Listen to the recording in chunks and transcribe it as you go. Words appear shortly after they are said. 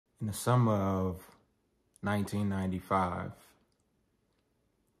In the summer of 1995,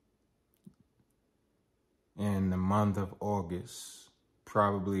 in the month of August,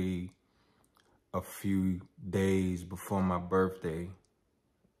 probably a few days before my birthday,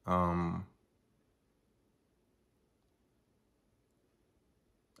 I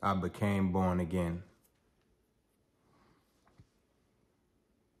became born again.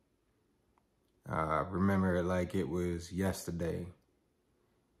 I remember it like it was yesterday.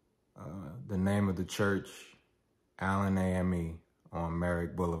 The name of the church, Allen AME on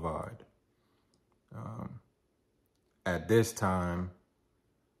Merrick Boulevard. At this time,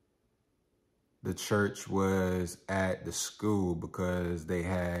 the church was at the school because they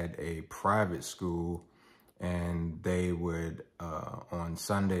had a private school, and they would, on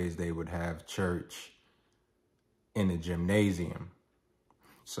Sundays, they would have church in the gymnasium.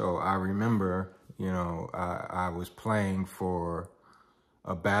 So I remember, I was playing for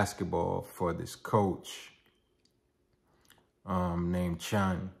a basketball for this coach named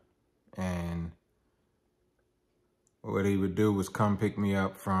Chun, and what he would do was come pick me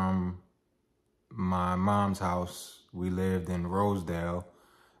up from my mom's house. We lived in Rosedale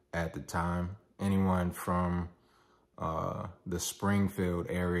at the time. Anyone from the Springfield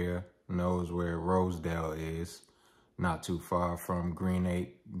area knows where Rosedale is, not too far from Green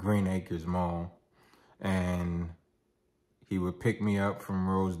Acres Mall. And he would pick me up from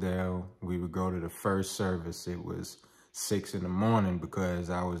Rosedale. We would go to the first service. It was 6 in the morning because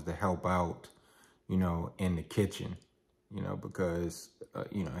I was to help out, in the kitchen, because,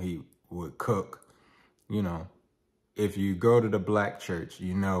 he would cook. If you go to the black church,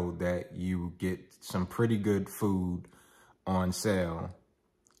 you know that you get some pretty good food on sale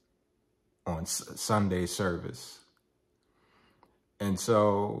on Sunday service. And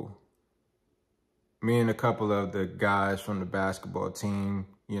so me and a couple of the guys from the basketball team,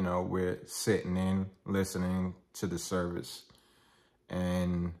 we're sitting in, listening to the service.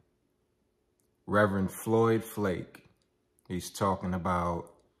 And Reverend Floyd Flake, he's talking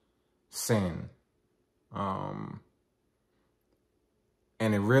about sin. And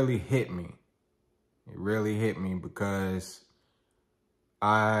it really hit me. It really hit me because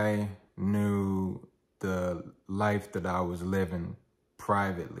I knew the life that I was living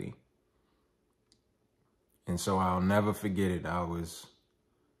privately. And so I'll never forget it. I was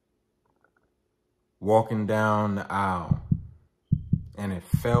walking down the aisle, and it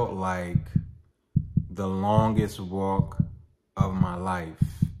felt like the longest walk of my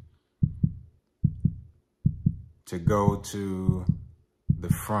life to go to the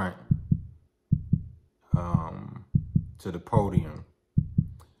front, to the podium.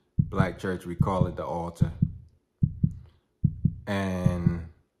 Black church, we call it the altar. And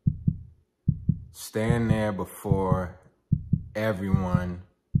stand there before everyone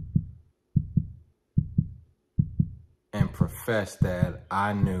and profess that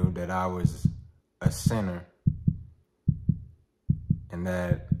I knew that I was a sinner and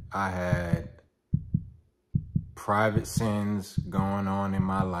that I had private sins going on in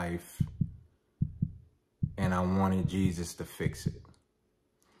my life, and I wanted Jesus to fix it.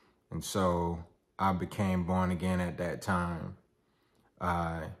 And so I became born again at that time.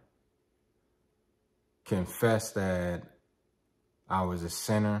 I confessed that I was a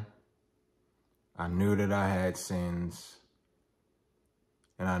sinner. I knew that I had sins.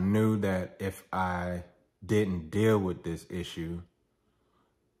 And I knew that if I didn't deal with this issue,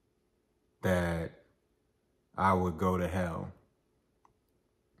 that I would go to hell.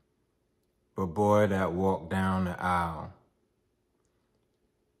 But boy, that walk down the aisle,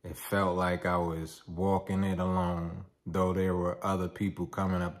 it felt like I was walking it alone, though there were other people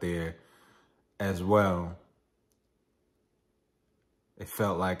coming up there as well. It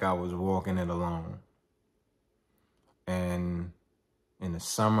felt like I was walking it alone. And in the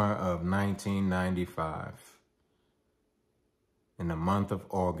summer of 1995, in the month of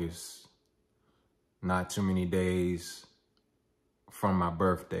August, not too many days from my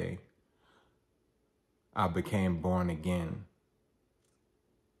birthday, I became born again.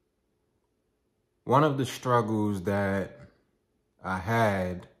 One of the struggles that I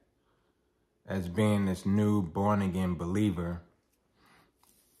had as being this new born again believer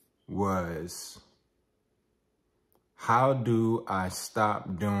was, how do I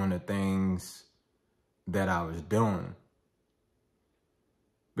stop doing the things that I was doing?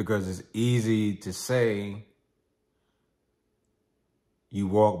 Because it's easy to say you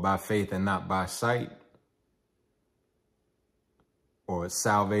walk by faith and not by sight, or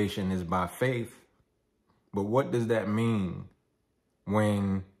salvation is by faith. But what does that mean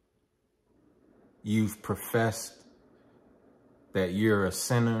when you've professed that you're a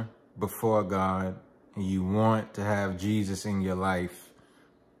sinner before God and you want to have Jesus in your life,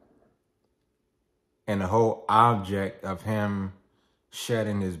 and the whole object of him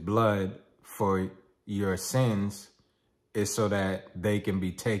shedding his blood for your sins is so that they can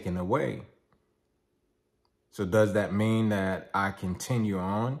be taken away. So does that mean that I continue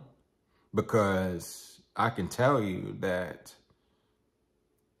on? Because I can tell you that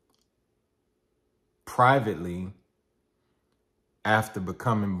privately, after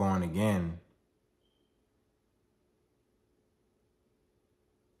becoming born again,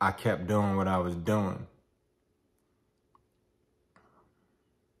 I kept doing what I was doing.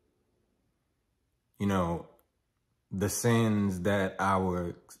 You know, the sins that I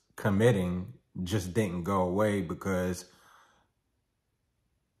was committing just didn't go away because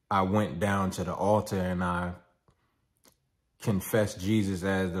I went down to the altar and I confessed Jesus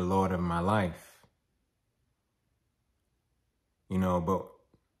as the Lord of my life. You know, but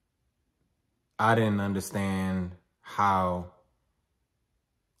I didn't understand how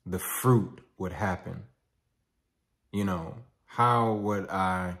the fruit would happen. You know, how would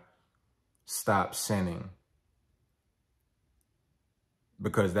I stop sinning?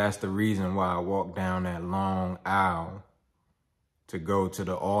 Because that's the reason why I walked down that long aisle to go to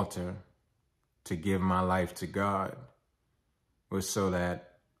the altar to give my life to God, was so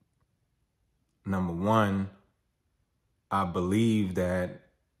that, number one, I believe that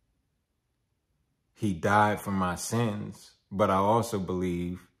he died for my sins, but I also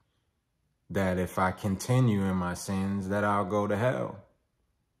believe that if I continue in my sins, that I'll go to hell.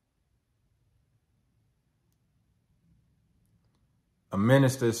 A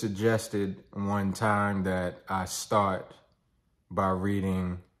minister suggested one time that I start by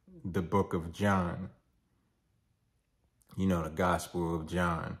reading the book of John, you know, the Gospel of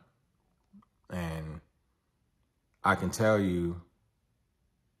John. And I can tell you,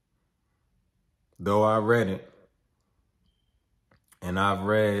 though I read it, and I've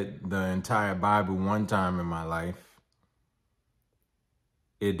read the entire Bible one time in my life,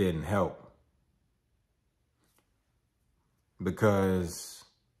 it didn't help. Because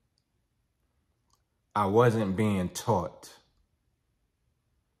I wasn't being taught.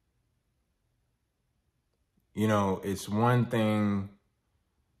 You know, it's one thing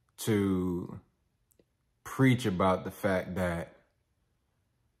to preach about the fact that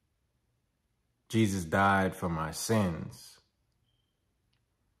Jesus died for my sins,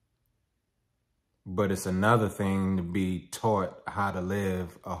 but it's another thing to be taught how to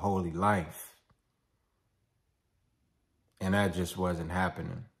live a holy life. And that just wasn't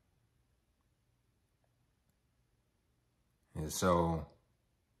happening. And so,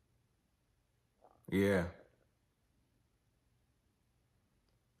 yeah,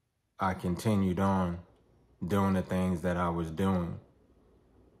 I continued on doing the things that I was doing,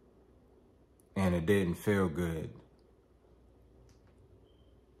 and it didn't feel good.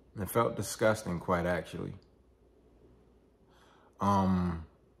 It felt disgusting, quite actually.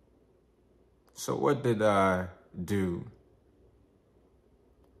 So what did I do?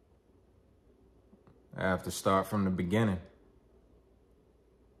 I have to start from the beginning.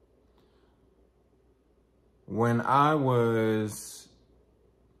 When I was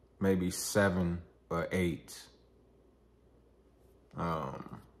maybe 7 or 8,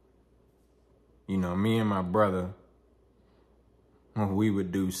 you know, me and my brother, we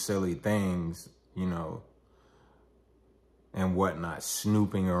would do silly things, you know, and whatnot,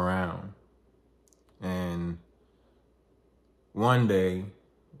 snooping around. And one day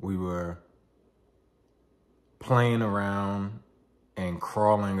we were playing around and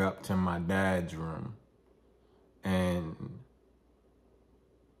crawling up to my dad's room. And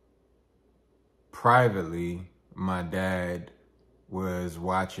privately, my dad was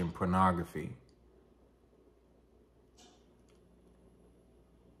watching pornography.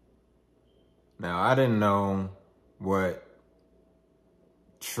 Now, I didn't know what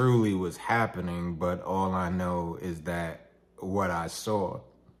truly was happening, but all I know is that what I saw,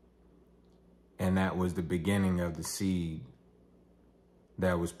 and that was the beginning of the seed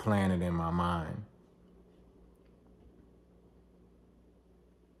that was planted in my mind.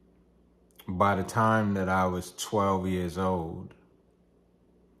 By the time that I was 12 years old,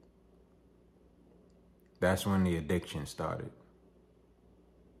 that's when the addiction started.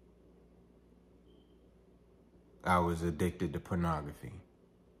 I was addicted to pornography.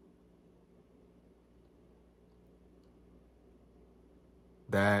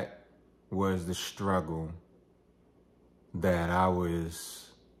 That was the struggle that I was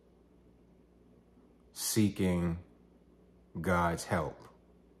seeking God's help.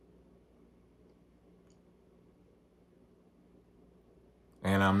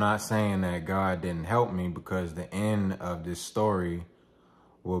 And I'm not saying that God didn't help me, because the end of this story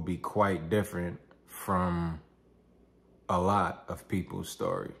will be quite different from a lot of people's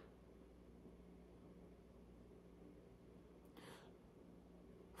story.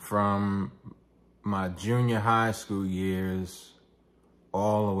 From my junior high school years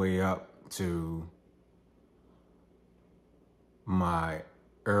all the way up to my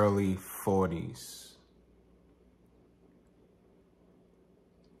early 40s,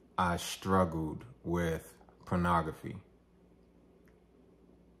 I struggled with pornography.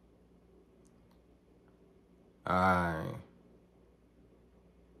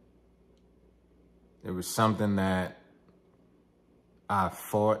 It was something that I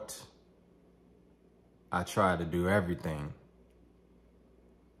fought. I tried to do everything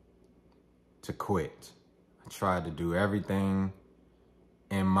to quit. I tried to do everything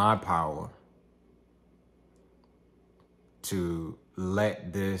in my power to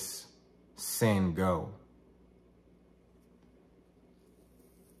let this sin go.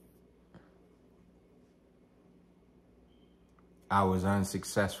 I was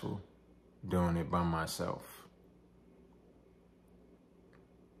unsuccessful doing it by myself.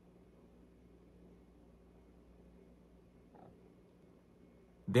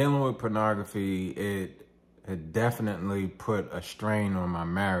 Dealing with pornography, it definitely put a strain on my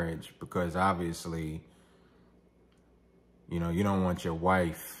marriage, because obviously, you know, you don't want your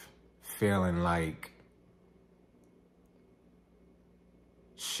wife feeling like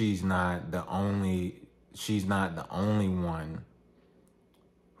she's not the only one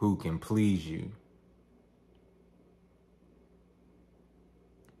who can please you.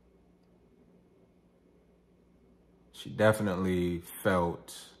 She definitely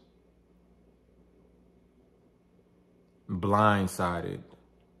felt blindsided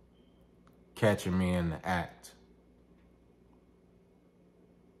catching me in the act.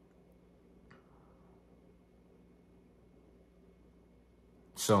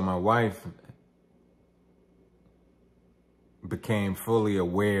 So my wife became fully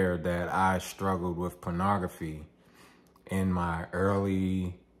aware that I struggled with pornography in my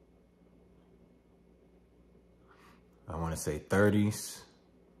early, I want to say 30s.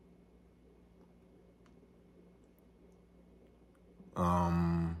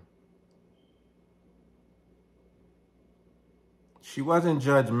 She wasn't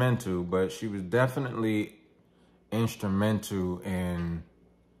judgmental, but she was definitely instrumental in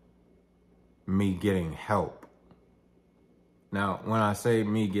me getting help. Now, when I say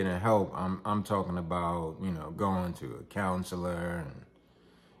me getting help, I'm talking about, you know, going to a counselor and,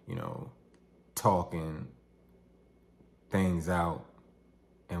 you know, talking things out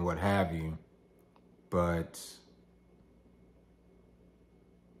and what have you. But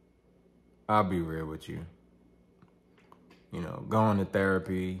I'll be real with you. You know, going to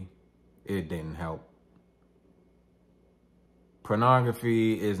therapy, it didn't help.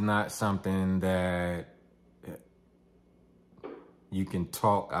 Pornography is not something that you can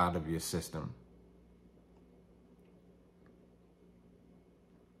talk out of your system.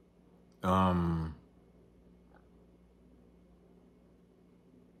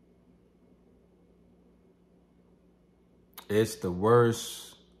 It's the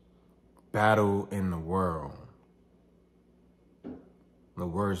worst battle in the world. The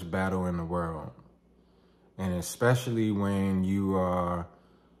worst battle in the world. And especially when you are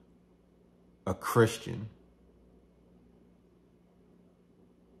a Christian.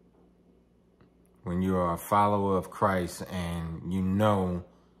 When you are a follower of Christ and you know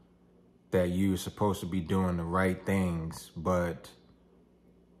that you're supposed to be doing the right things, but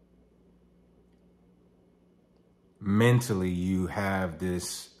mentally you have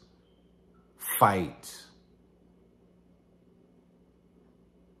this fight.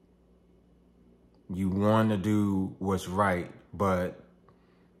 You want to do what's right, but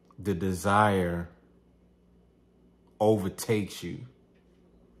the desire overtakes you.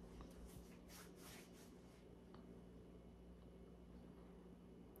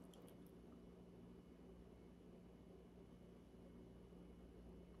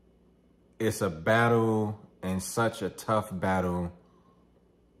 It's a battle, and such a tough battle,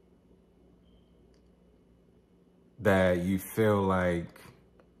 that you feel like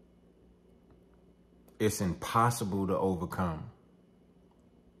it's impossible to overcome.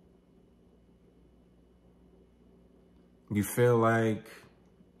 You feel like,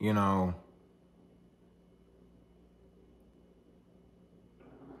 you know,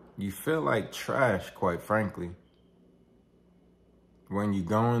 you feel like trash, quite frankly. When you're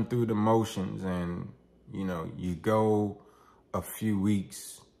going through the motions and, you know, you go a few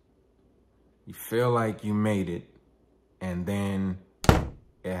weeks, you feel like you made it, and then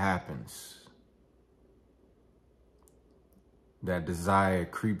it happens. That desire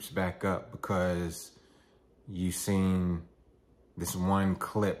creeps back up because you've seen this one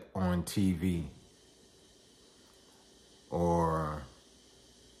clip on TV, or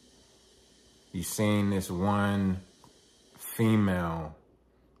you've seen this one female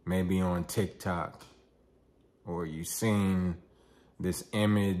maybe on TikTok, or you've seen this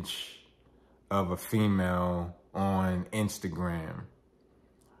image of a female on Instagram.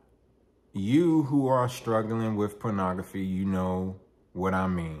 You who are struggling with pornography, you know what I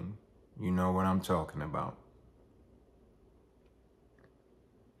mean. You know what I'm talking about.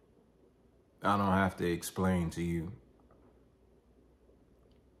 I don't have to explain to you.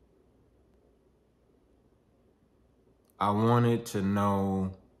 I wanted to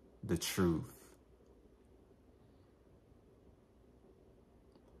know the truth.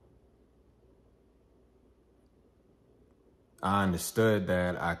 I understood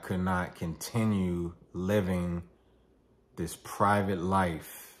that I could not continue living this private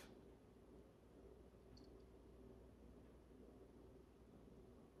life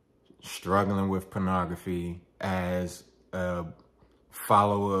struggling with pornography as a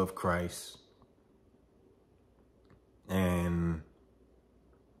follower of Christ and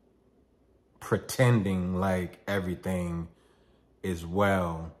pretending like everything is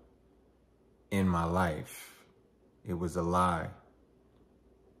well in my life. It was a lie.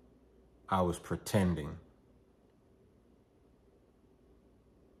 I was pretending.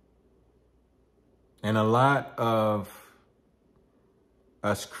 And a lot of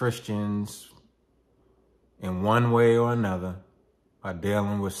us Christians, in one way or another, are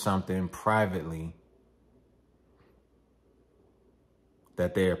dealing with something privately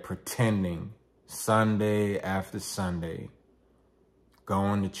that they are pretending Sunday after Sunday,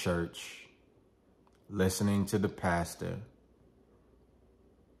 going to church, listening to the pastor,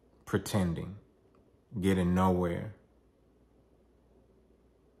 pretending, getting nowhere.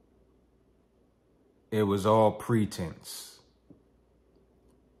 It was all pretense.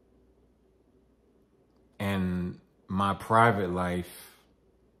 And my private life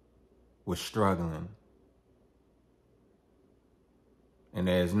was struggling. And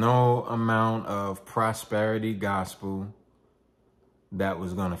there's no amount of prosperity gospel that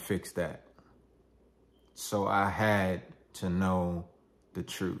was going to fix that. So I had to know the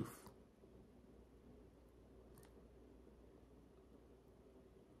truth.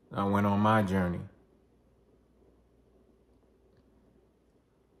 I went on my journey.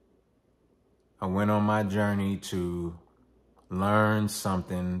 I went on my journey to learn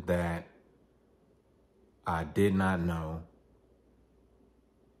something that I did not know.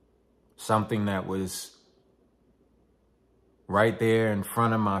 Something that was right there in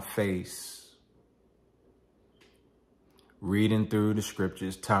front of my face, reading through the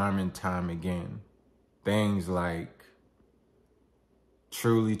scriptures time and time again. Things like,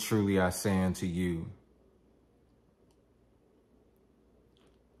 truly, truly, I say unto you,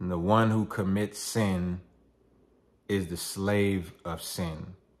 the one who commits sin is the slave of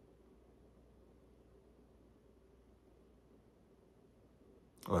sin.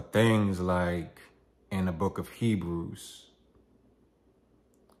 Or things like in the book of Hebrews,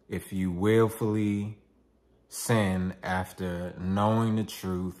 if you willfully sin after knowing the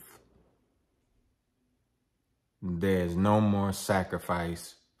truth, there's no more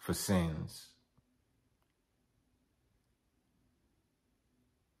sacrifice for sins.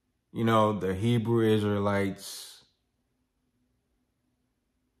 You know, the Hebrew Israelites,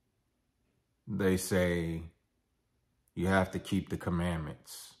 they say you have to keep the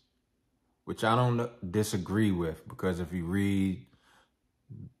commandments, which I don't disagree with, because if you read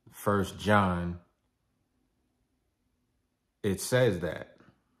 1 John, it says that.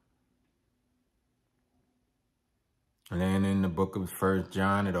 And then in the book of 1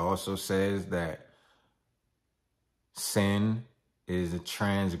 John, it also says that sin is a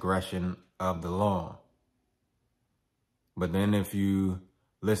transgression of the law. But then if you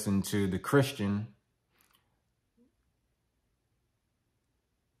listen to the Christian,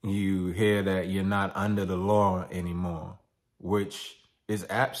 you hear that you're not under the law anymore, which is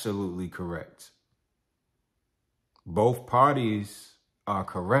absolutely correct. Both parties are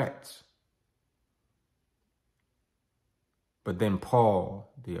correct. But then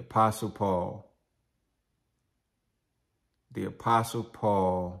Paul, the Apostle Paul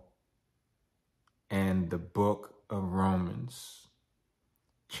and the book of Romans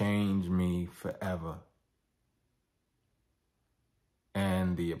changed me forever.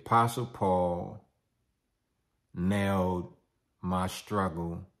 And the Apostle Paul nailed my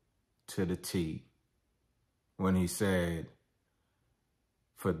struggle to the T when he said,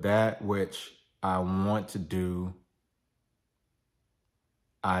 For that which I want to do,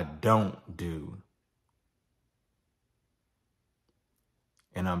 I don't do.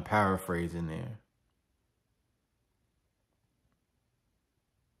 And I'm paraphrasing there.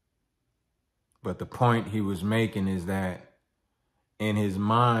 But the point he was making is that in his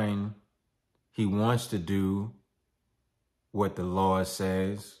mind, he wants to do what the law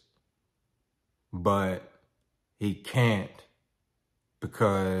says, but he can't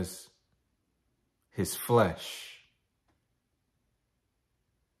because his flesh.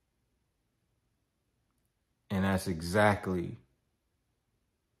 And that's exactly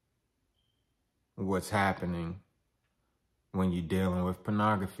what's happening when you're dealing with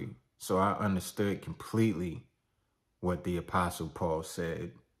pornography. So I understood completely what the Apostle Paul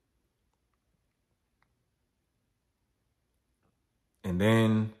said. And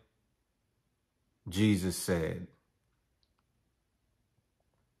then Jesus said,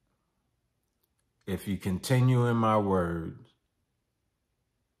 if you continue in my words,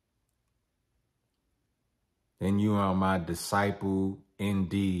 then you are my disciple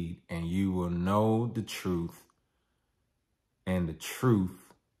indeed, and you will know the truth, and the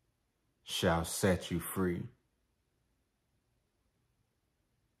truth shall set you free.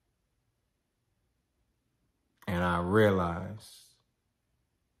 And I realized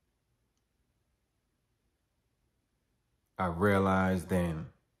then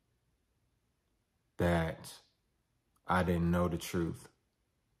that I didn't know the truth.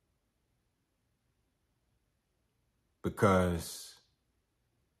 Because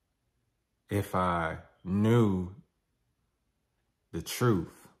if I knew the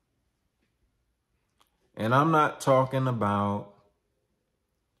truth, and I'm not talking about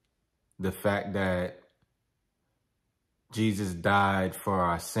the fact that Jesus died for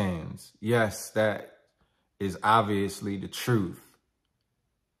our sins. Yes, that is obviously the truth.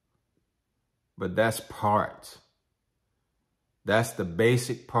 But that's part. That's the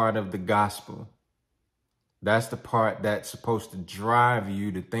basic part of the gospel. That's the part that's supposed to drive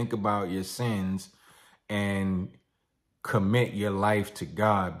you to think about your sins and commit your life to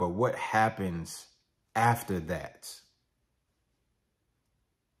God. But what happens after that?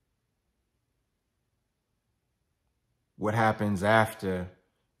 What happens after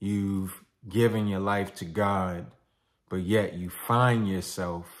you've given your life to God, but yet you find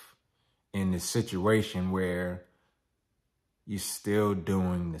yourself in this situation where you're still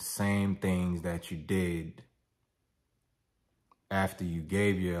doing the same things that you did after you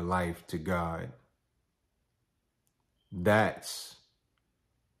gave your life to God? That's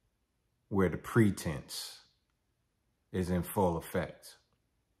where the pretense is in full effect.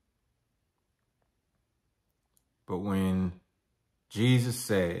 But when Jesus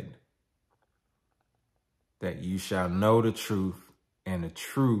said that you shall know the truth and the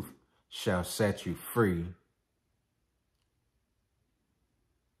truth shall set you free,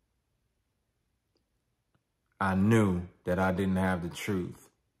 I knew that I didn't have the truth.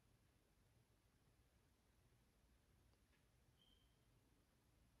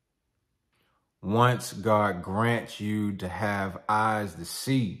 Once God grants you to have eyes to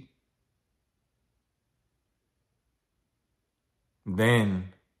see,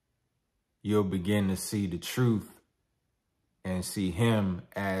 then you'll begin to see the truth and see him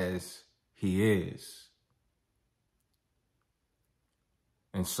as he is.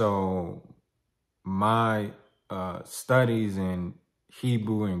 And so my studies in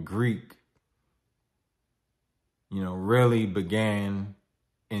Hebrew and Greek, really began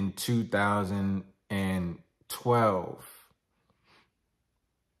in 2012.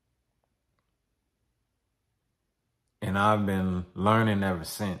 And I've been learning ever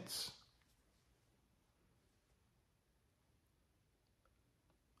since.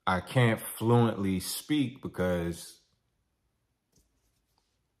 I can't fluently speak because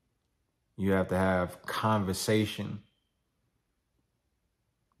you have to have conversation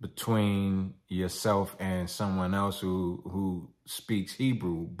between yourself and someone else who speaks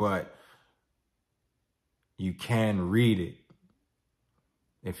Hebrew, but you can read it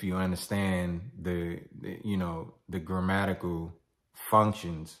if you understand the grammatical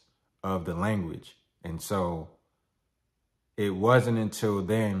functions of the language. And so it wasn't until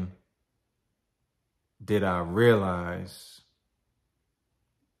then did I realize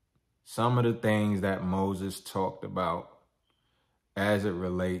some of the things that Moses talked about as it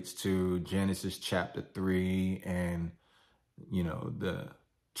relates to Genesis chapter 3 and, the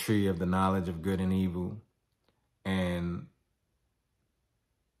tree of the knowledge of good and evil. And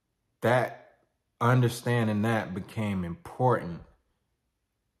that understanding that became important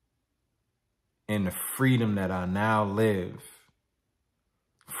in the freedom that I now live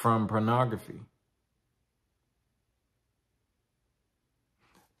from pornography.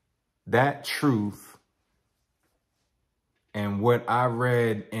 That truth and what I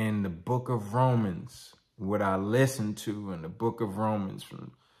read in the book of Romans, what I listened to in the book of Romans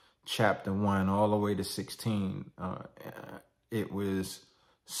from chapter 1 all the way to 16, it was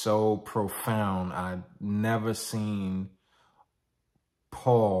so profound. I'd never seen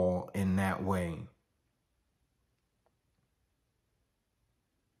Paul in that way.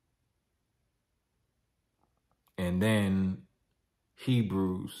 And then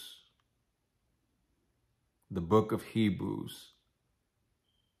Hebrews, the book of Hebrews,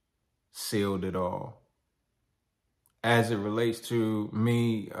 sealed it all. As it relates to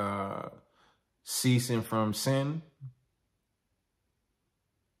me ceasing from sin,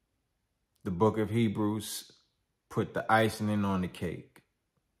 the book of Hebrews put the icing on the cake.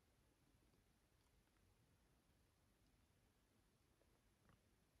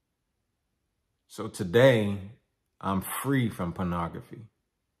 So today, I'm free from pornography.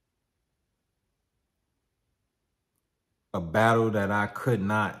 A battle that I could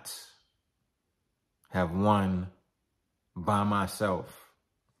not have won by myself.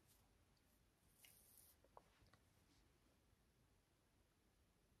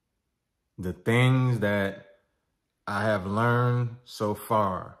 The things that I have learned so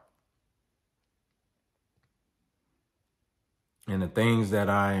far and the things that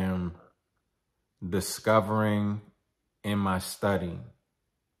I am discovering in my study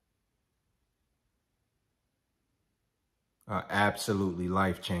are absolutely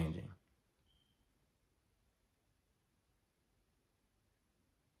life-changing.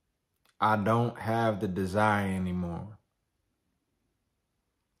 I don't have the desire anymore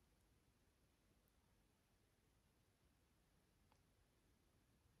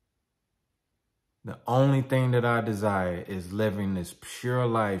The only thing that I desire is living this pure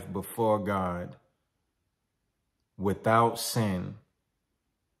life before God without sin,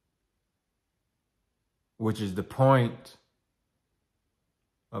 which is the point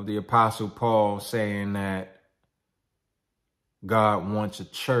of the Apostle Paul saying that God wants a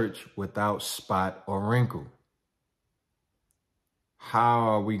church without spot or wrinkle. How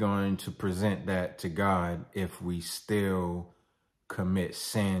are we going to present that to God if we still commit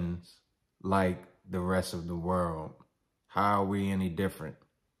sins like the rest of the world? How are we any different?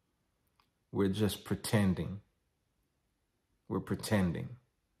 We're just pretending. We're pretending.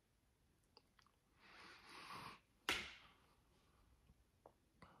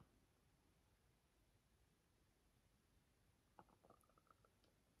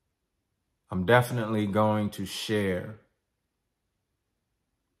 I'm definitely going to share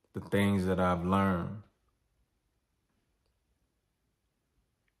the things that I've learned.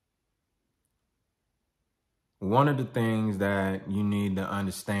 One of the things that you need to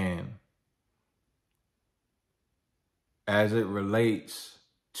understand as it relates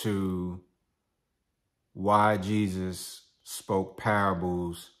to why Jesus spoke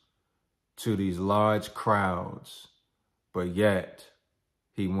parables to these large crowds, but yet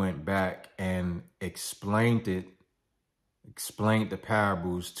he went back and explained the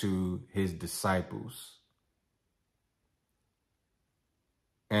parables to his disciples.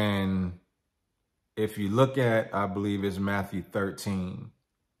 And if you look at, I believe it's Matthew 13,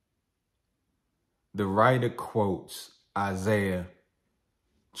 the writer quotes Isaiah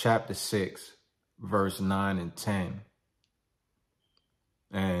chapter 6, verse 9 and 10.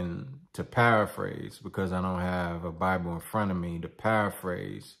 And to paraphrase, because I don't have a Bible in front of me, to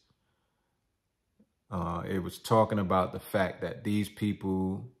paraphrase, it was talking about the fact that these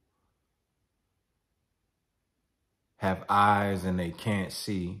people have eyes and they can't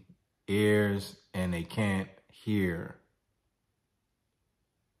see, ears and they can't hear,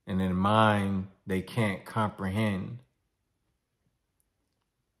 and in mind they can't comprehend.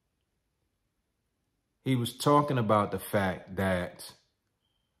 He was talking about the fact that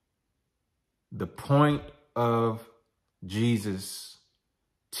the point of Jesus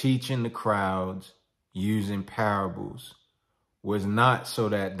teaching the crowds using parables was not so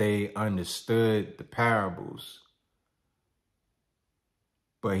that they understood the parables,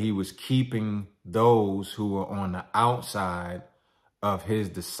 but he was keeping those who were on the outside of his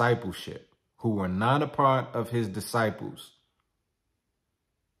discipleship, who were not a part of his disciples,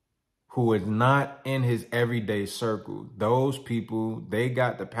 who was not in his everyday circle. Those people, they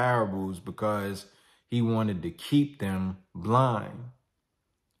got the parables because he wanted to keep them blind.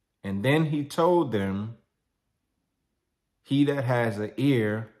 And then he told them, he that has an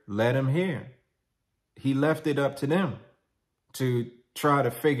ear, let him hear. He left it up to them to try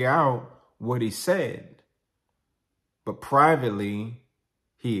to figure out what he said. But privately,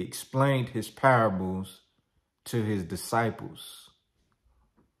 he explained his parables to his disciples.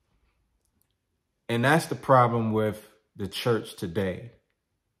 And that's the problem with the church today.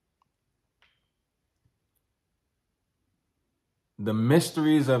 The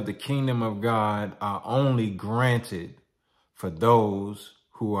mysteries of the kingdom of God are only granted for those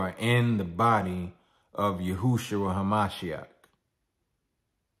who are in the body of Yahushua HaMashiach,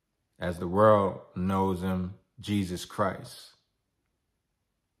 as the world knows him, Jesus Christ.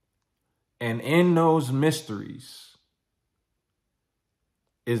 And in those mysteries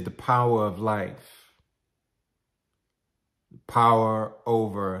is the power of life, the power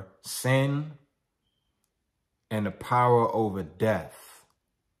over sin, and the power over death.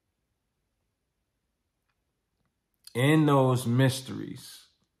 In those mysteries,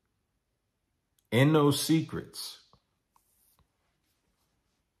 in those secrets,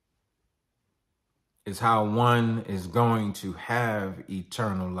 is how one is going to have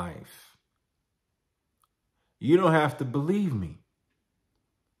eternal life. You don't have to believe me.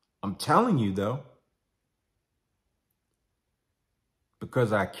 I'm telling you though,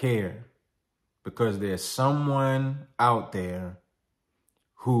 because I care, because there's someone out there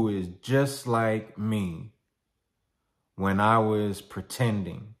who is just like me when I was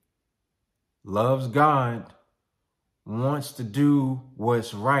pretending, loves God, wants to do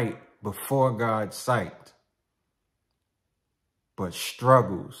what's right before God's sight, but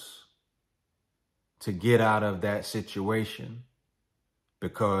struggles to get out of that situation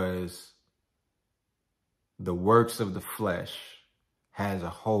because the works of the flesh has a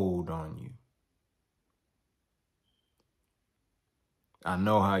hold on you. I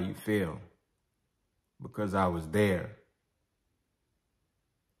know how you feel because I was there.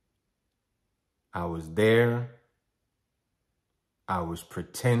 I was there. I was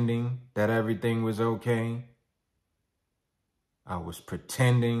pretending that everything was okay. I was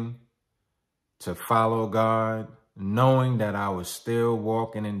pretending to follow God, knowing that I was still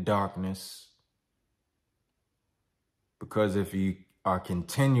walking in darkness. Because if you are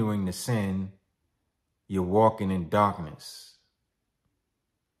continuing to sin, you're walking in darkness.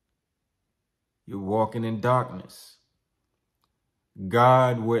 You're walking in darkness.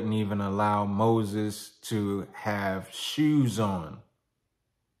 God wouldn't even allow Moses to have shoes on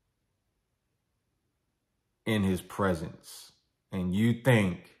in his presence. And you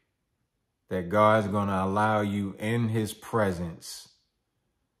think that God's going to allow you in his presence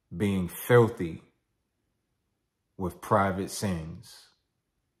being filthy with private sins.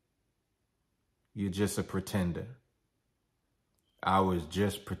 You're just a pretender. I was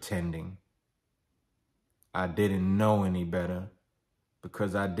just pretending. I didn't know any better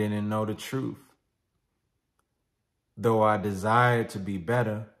because I didn't know the truth. Though I desired to be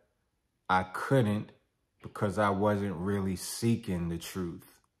better, I couldn't because I wasn't really seeking the truth.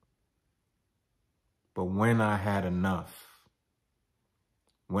 But when I had enough,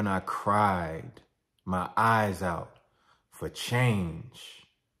 when I cried my eyes out for change,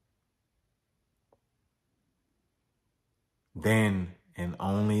 then and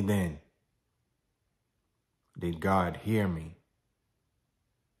only then did God hear me.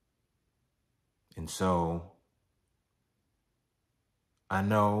 And so I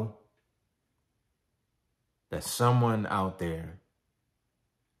know that someone out there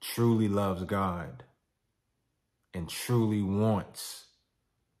truly loves God and truly wants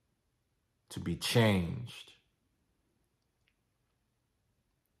to be changed.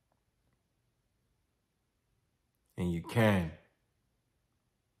 And you can.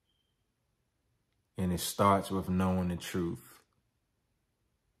 And it starts with knowing the truth.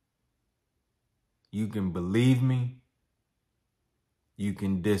 You can believe me. You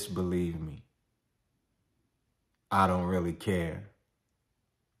can disbelieve me. I don't really care.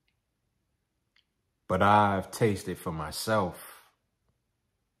 But I've tasted for myself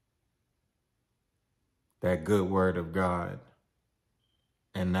that good word of God.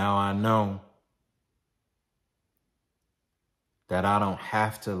 And now I know that I don't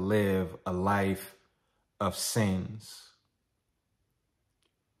have to live a life of sins.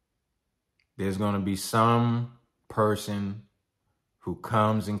 There's going to be some person who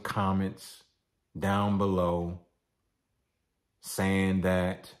comes and comments down below saying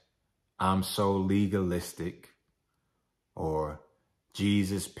that I'm so legalistic or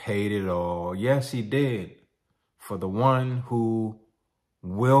Jesus paid it all. Yes, he did. For the one who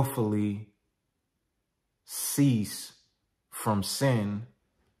willfully cease from sin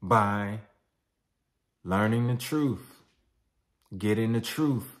by learning the truth, getting the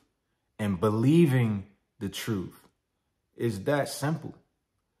truth, and believing the truth. It's that simple.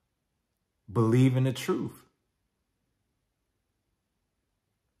 Believe in the truth.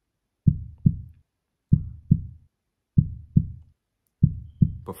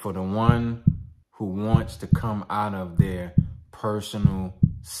 But for the one who wants to come out of their personal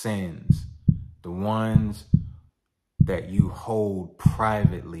sins, the ones that you hold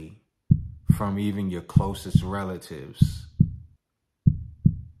privately from even your closest relatives,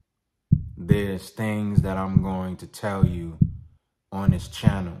 there's things that I'm going to tell you on this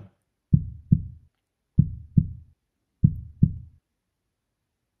channel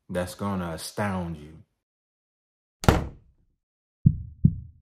that's going to astound you.